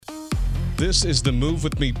This is the Move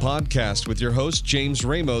With Me podcast with your host, James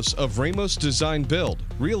Ramos of Ramos Design Build,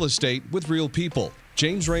 real estate with real people.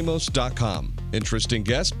 JamesRamos.com. Interesting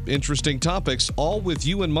guests, interesting topics, all with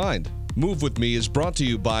you in mind. Move With Me is brought to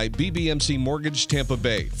you by BBMC Mortgage Tampa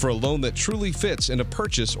Bay for a loan that truly fits in a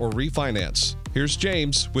purchase or refinance. Here's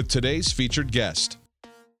James with today's featured guest.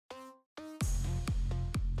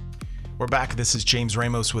 We're back. This is James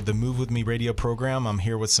Ramos with the Move With Me radio program. I'm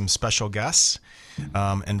here with some special guests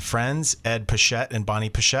and friends, Ed Pichette and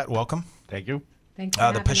Bonnie Pichette. Welcome. Thank you. Thanks for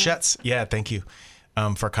The having Pichettes, us. thank you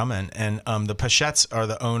for coming. And the Pichettes are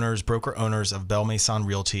the broker owners of Belle Maison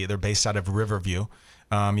Realty. They're based out of Riverview.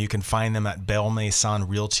 You can find them at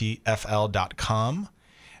BelleMaisonRealtyFL.com.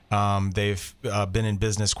 They've been in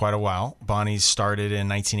business quite a while. Bonnie started in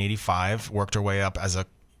 1985, worked her way up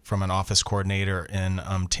from an office coordinator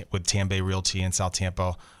with Tambay Realty in South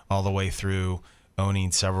Tampa, all the way through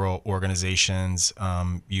owning several organizations.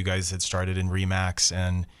 You guys had started in Remax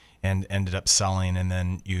and ended up selling, and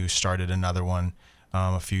then you started another one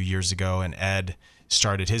a few years ago. And Ed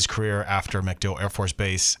started his career after MacDill Air Force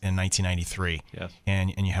Base in 1993. Yes.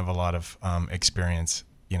 And you have a lot of experience,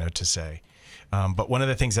 to say. But one of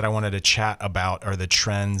the things that I wanted to chat about are the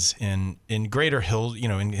trends in Greater Hills,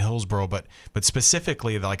 in Hillsborough, but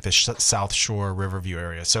specifically like the South Shore Riverview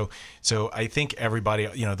area. So I think everybody,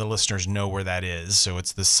 the listeners know where that is. So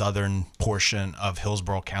it's the southern portion of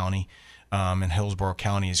Hillsborough County, and Hillsborough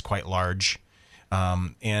County is quite large.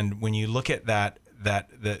 And when you look at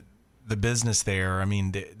the business there, I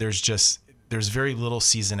mean, there's very little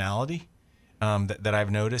seasonality that I've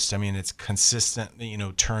noticed. I mean, it's consistent,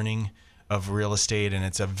 turning of real estate, and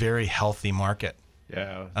it's a very healthy market.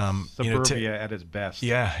 Yeah, suburbia at its best.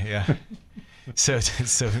 Yeah. So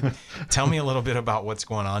tell me a little bit about what's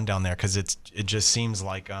going on down there, because it just seems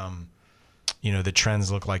like the trends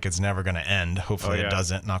look like it's never going to end. Hopefully it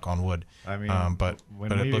doesn't. Knock on wood. I mean, but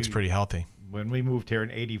it looks pretty healthy. When we moved here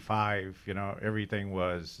in '85, everything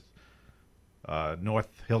was North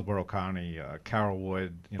Hillsborough County,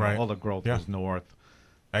 Carrollwood. Right. All the growth was north.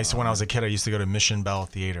 When I was a kid, I used to go to Mission Bell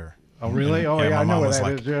Theater. Oh, really? And, I know mom where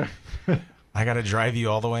that is. Yeah. I got to drive you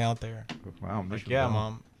all the way out there. Wow.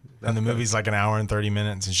 Mom. And the movie's like an hour and 30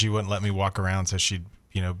 minutes, and she wouldn't let me walk around, so she'd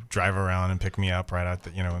drive around and pick me up right out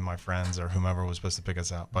with my friends or whomever was supposed to pick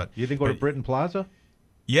us up. But you didn't go to Britton Plaza?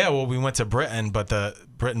 Yeah, well, we went to Britton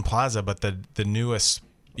Plaza, but the newest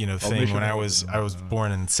thing when I was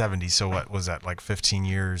born in the 70s, so what was that, like 15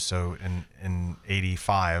 years? So in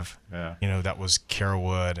 85, that was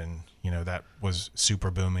Carrollwood, and that was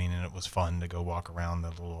super booming, and it was fun to go walk around the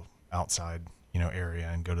little outside area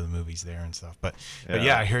and go to the movies there and stuff. But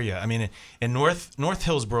yeah, I hear you. I mean, in North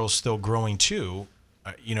Hillsborough is still growing too,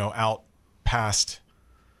 out past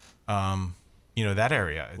that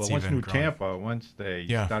area. It's once even New growing. Tampa, once they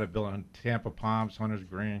started building Tampa Palms, Hunters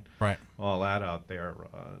Green, right, all that out there,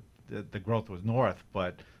 the growth was north,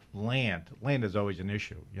 but land is always an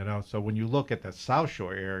issue, So when you look at the South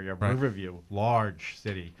Shore area, right. Riverview, large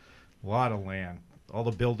city, a lot of land. All the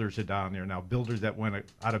builders are down there now. Builders that went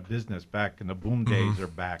out of business back in the boom days are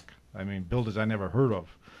back. I mean, builders I never heard of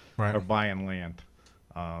are buying land.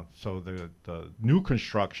 So the new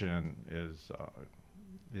construction is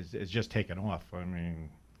just taking off. I mean,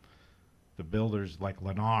 the builders like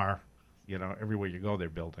Lennar, everywhere you go, they're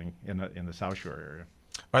building in the South Shore area.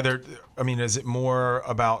 Are there? I mean, is it more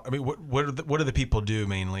about? I mean, what do the people do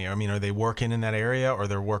mainly? I mean, are they working in that area, or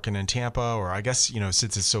they're working in Tampa, or I guess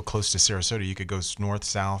since it's so close to Sarasota, you could go north,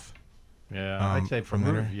 south. Yeah, I'd say from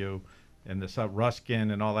Riverview and the South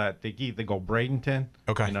Ruskin and all that. They go Bradenton.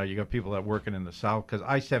 Okay. You got people that working in the south because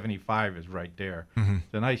I-75 is right there. Mm-hmm.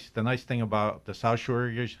 The nice thing about the South Shore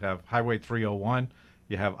area is you have Highway 301,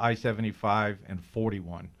 you have I-75 and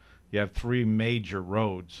 41. You have three major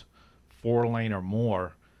roads, 4-lane or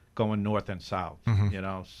more, going north and south.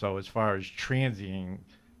 Mm-hmm. So as far as transiting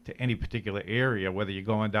to any particular area, whether you're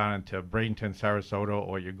going down into Bradenton, Sarasota,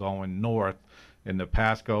 or you're going north in the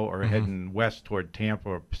Pasco, or heading west toward Tampa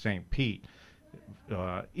or St. Pete,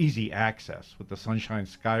 easy access with the Sunshine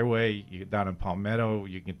Skyway. You get down in Palmetto,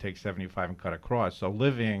 you can take 75 and cut across. So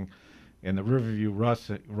living in the Riverview,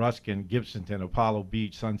 Ruskin, Gibsonton, Apollo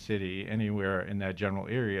Beach, Sun City, anywhere in that general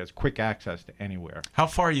area is quick access to anywhere. How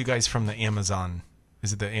far are you guys from the Amazon?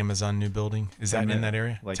 Is it the Amazon new building? Is that in that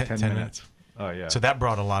area? Like 10 minutes. Oh, yeah. So that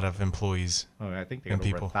brought a lot of employees. Oh, I think they got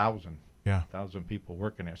over 1,000. Yeah. 1,000 people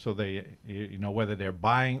working there. So they, whether they're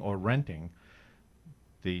buying or renting,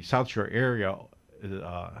 the South Shore area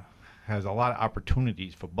has a lot of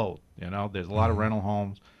opportunities for both. There's a lot of rental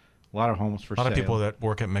homes, a lot of homes for sale. A lot of people that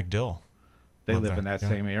work at MacDill. They live in that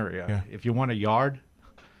same area. Yeah. If you want a yard,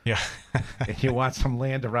 Yeah. and you want some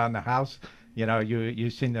land around the house, you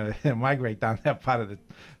seem to migrate down that part of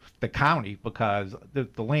the county because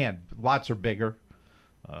the land lots are bigger.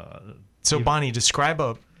 So Bonnie, describe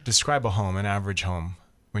a home, an average home.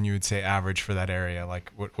 When you would say average for that area, like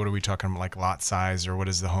what are we talking about, like lot size, or what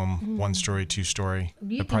is the home, 1 story, 2 story,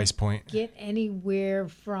 the price point? Get anywhere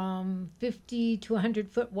from 50 to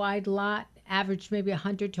 100-foot wide lot, average maybe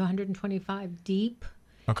 100 to 125 deep.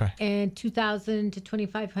 Okay. And 2,000 to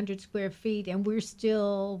 2,500 square feet, and we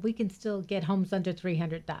can still get homes under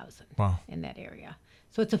 300,000. Wow. In that area.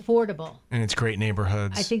 So it's affordable. And it's great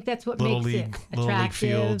neighborhoods. I think that's what Little makes league, it attractive.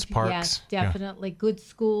 Little league fields, parks. Yes, definitely. Yeah. Good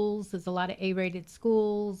schools. There's a lot of A-rated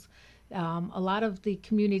schools. A lot of the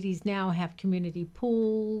communities now have community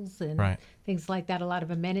pools and things like that. A lot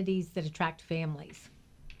of amenities that attract families.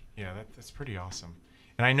 Yeah, that's pretty awesome.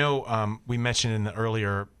 And I know we mentioned in the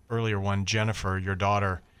earlier one, Jennifer, your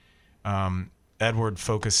daughter, Edward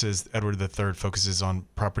III focuses on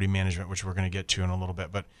property management, which we're going to get to in a little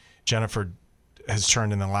bit. But Jennifer has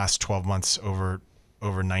turned in the last 12 months over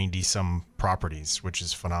 90 some properties, which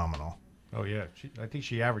is phenomenal. Oh yeah, I think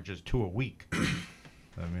she averages 2 a week.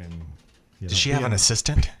 I mean, does she have an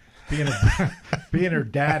assistant? Being her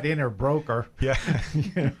dad and her broker. Yeah.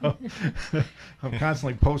 I'm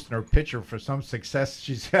constantly posting her picture for some success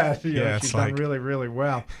she's had. She's done really, really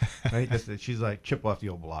well. Right? She's like chip off the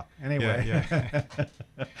old block. Anyway. Yeah.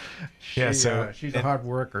 She's a hard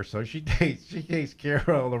worker, so she takes care of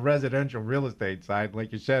all the residential real estate side.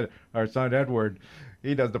 Like you said, our son Edward,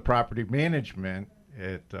 he does the property management.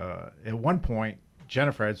 At one point,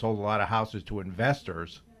 Jennifer had sold a lot of houses to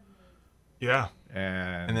investors. Yeah.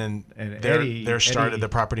 And then Eddie started the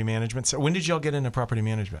property management. So when did y'all get into property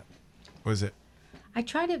management? Was it? I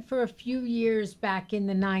tried it for a few years back in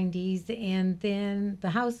the 90s, and then the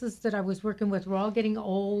houses that I was working with were all getting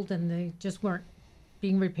old, and they just weren't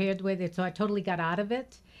being repaired the way they. So I totally got out of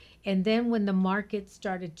it. And then when the market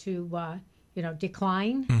started to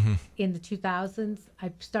decline in the 2000s,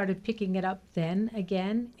 I started picking it up then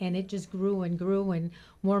again, and it just grew and grew, and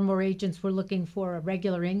more agents were looking for a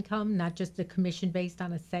regular income, not just a commission based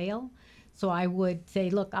on a sale. So I would say,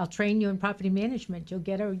 look, I'll train you in property management. You'll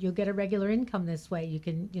get a regular income this way. You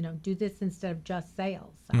can do this instead of just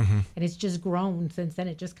sales. So, and it's just grown since then.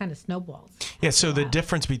 It just kind of snowballs. Yeah. So the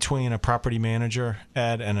difference between a property manager,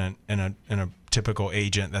 Ed, and a typical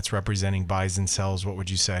agent that's representing buys and sells, what would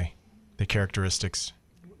you say? The characteristics?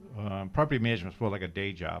 Property management is more like a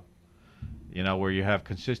day job, where you have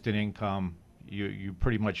consistent income. You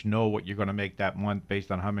pretty much know what you're going to make that month based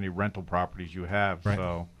on how many rental properties you have. Right.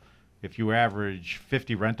 So if you average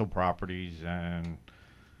 50 rental properties and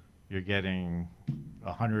you're getting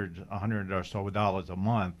 $100 or so a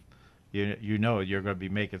month, you know you're going to be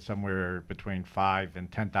making somewhere between $5,000 and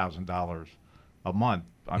 $10,000 a month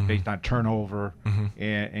based on turnover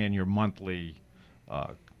and your monthly. Yeah,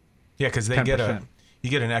 because you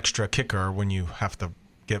get an extra kicker when you have to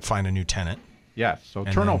find a new tenant. Yes, so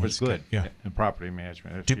turnover is good in property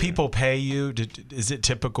management. Do people pay you? Is it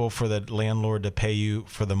typical for the landlord to pay you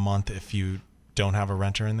for the month if you don't have a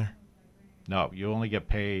renter in there? No, you only get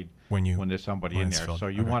paid when there's somebody in there. So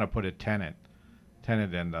you want to put a tenant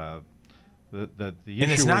in the issue. And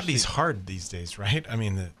it's not hard these days, right? I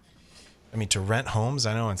mean, to rent homes.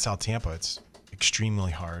 I know in South Tampa it's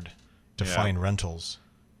extremely hard to find rentals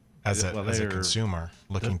as a consumer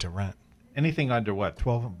looking to rent. Anything under what?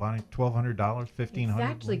 $1,200, $1,500? It's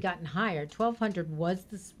actually gotten higher. $1,200 was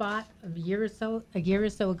the spot a year or so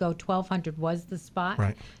ago. $1,200 was the spot.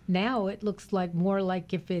 Right. Now it looks like more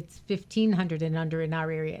like if it's $1,500 and under in our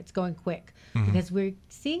area, it's going quick because we're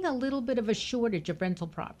seeing a little bit of a shortage of rental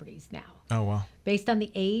properties now. Oh wow! Based on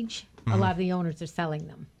the age, a lot of the owners are selling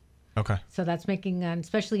them. Okay. So that's making,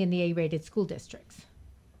 especially in the A-rated school districts.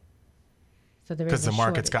 So there is because the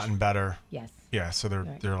market's gotten better. Yes. Yeah, so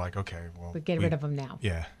they're like, okay, well, we get rid of them now.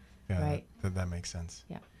 Yeah, right. That makes sense.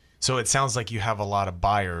 Yeah. So it sounds like you have a lot of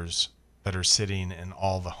buyers that are sitting in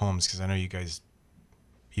all the homes because I know you guys,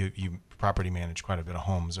 you property manage quite a bit of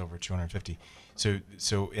homes, over 250.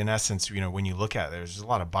 So in essence, when you look at it, there's a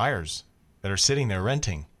lot of buyers that are sitting there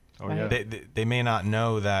renting. Oh yeah. They may not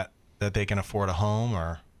know that they can afford a home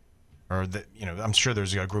or that I'm sure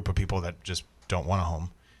there's a group of people that just don't want a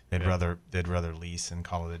home. They'd rather lease and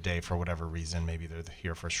call it a day for whatever reason. Maybe they're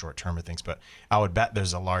here for short term or things. But I would bet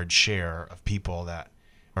there's a large share of people that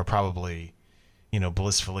are probably,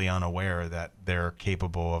 blissfully unaware that they're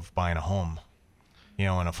capable of buying a home,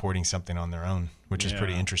 and affording something on their own, which is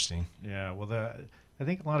pretty interesting. Yeah. Well, I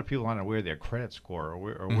think a lot of people aren't aware of their credit score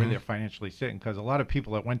or where they're financially sitting, because a lot of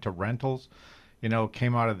people that went to rentals,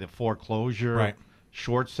 came out of the foreclosure. Right.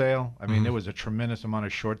 short sale. I mean, there was a tremendous amount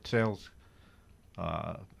of short sales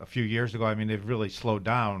a few years ago. I mean, they've really slowed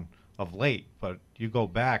down of late, but you go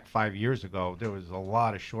back 5 years ago, there was a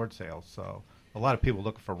lot of short sales. So a lot of people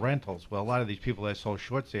looking for rentals. Well, a lot of these people that sold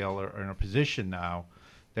short sale are in a position now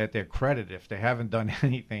that their credit, if they haven't done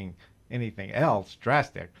anything else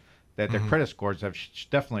drastic, that their credit scores have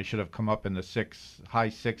definitely should have come up in the high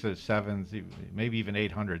sixes, sevens, maybe even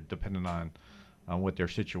 800, depending on what their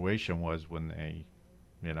situation was when they,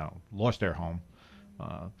 lost their home.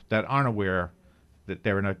 That aren't aware that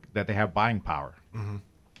that they have buying power.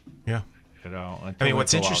 Yeah. I mean,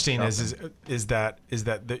 what's interesting is that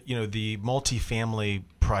the multifamily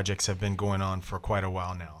projects have been going on for quite a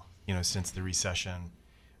while now. Since the recession,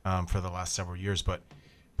 for the last several years, but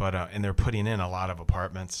and they're putting in a lot of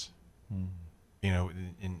apartments.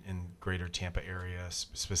 In greater Tampa area,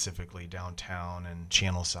 specifically downtown and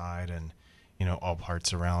Channelside, and all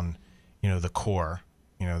parts around the core.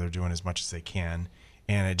 They're doing as much as they can,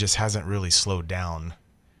 and it just hasn't really slowed down.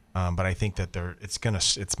 But I think that it's gonna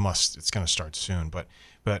start soon. But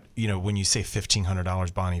when you say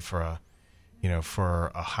 $1,500, Bonnie,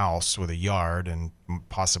 for a house with a yard and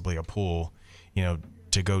possibly a pool,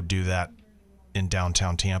 to go do that in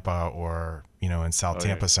downtown Tampa or in South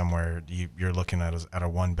Tampa somewhere, you're looking at a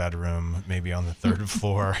 1-bedroom, maybe on the 3rd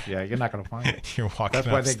floor. Yeah, you're not going to find it. You're walking upstairs.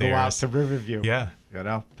 That's why they go out to Riverview. Yeah, they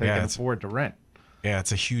can afford to rent. Yeah,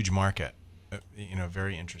 it's a huge market.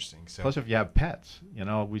 Very interesting. So plus, if you have pets,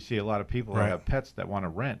 we see a lot of people that have pets that want to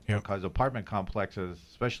rent because apartment complexes,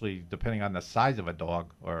 especially depending on the size of a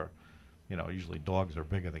dog, or usually dogs are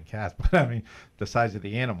bigger than cats, but I mean the size of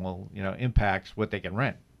the animal, impacts what they can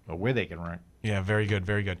rent or where they can rent. Yeah, very good,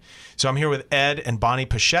 very good. So I'm here with Ed and Bonnie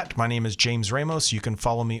Pichette. My name is James Ramos. You can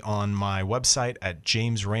follow me on my website at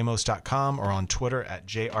jamesramos.com or on Twitter at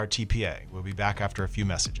JRTPA. We'll be back after a few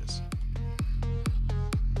messages.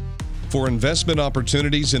 For investment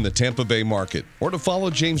opportunities in the Tampa Bay market or to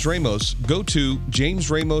follow James Ramos, go to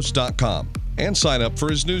jamesramos.com and sign up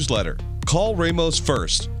for his newsletter. Call Ramos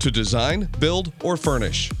first to design, build, or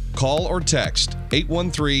furnish. Call or text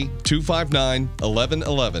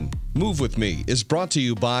 813-259-1111. Move With Me is brought to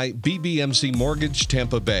you by BBMC Mortgage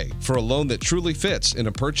Tampa Bay for a loan that truly fits in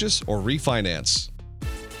a purchase or refinance.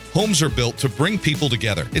 Homes are built to bring people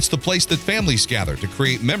together. It's the place that families gather to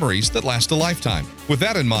create memories that last a lifetime. With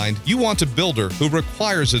that in mind, you want a builder who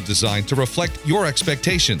requires a design to reflect your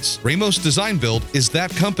expectations. Ramos Design Build is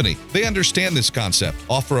that company. They understand this concept,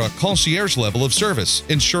 offer a concierge level of service,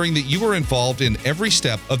 ensuring that you are involved in every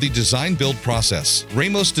step of the design build process.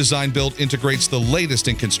 Ramos Design Build integrates the latest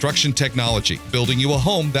in construction technology, building you a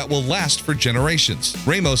home that will last for generations.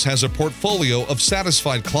 Ramos has a portfolio of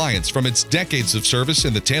satisfied clients from its decades of service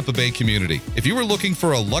in the Tampa Bay community. If you are looking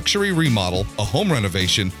for a luxury remodel, a home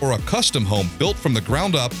renovation, or a custom home built from the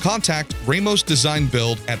ground up, contact Ramos Design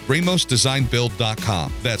Build at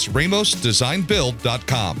ramosdesignbuild.com. That's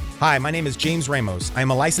ramosdesignbuild.com. Hi, my name is James Ramos. I am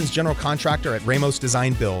a licensed general contractor at Ramos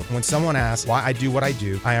Design Build. When someone asks why I do what I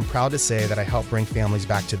do, I am proud to say that I help bring families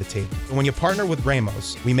back to the table. And when you partner with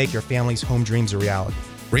Ramos, we make your family's home dreams a reality.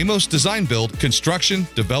 Ramos Design Build, construction,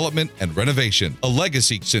 development, and renovation. A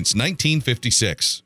legacy since 1956.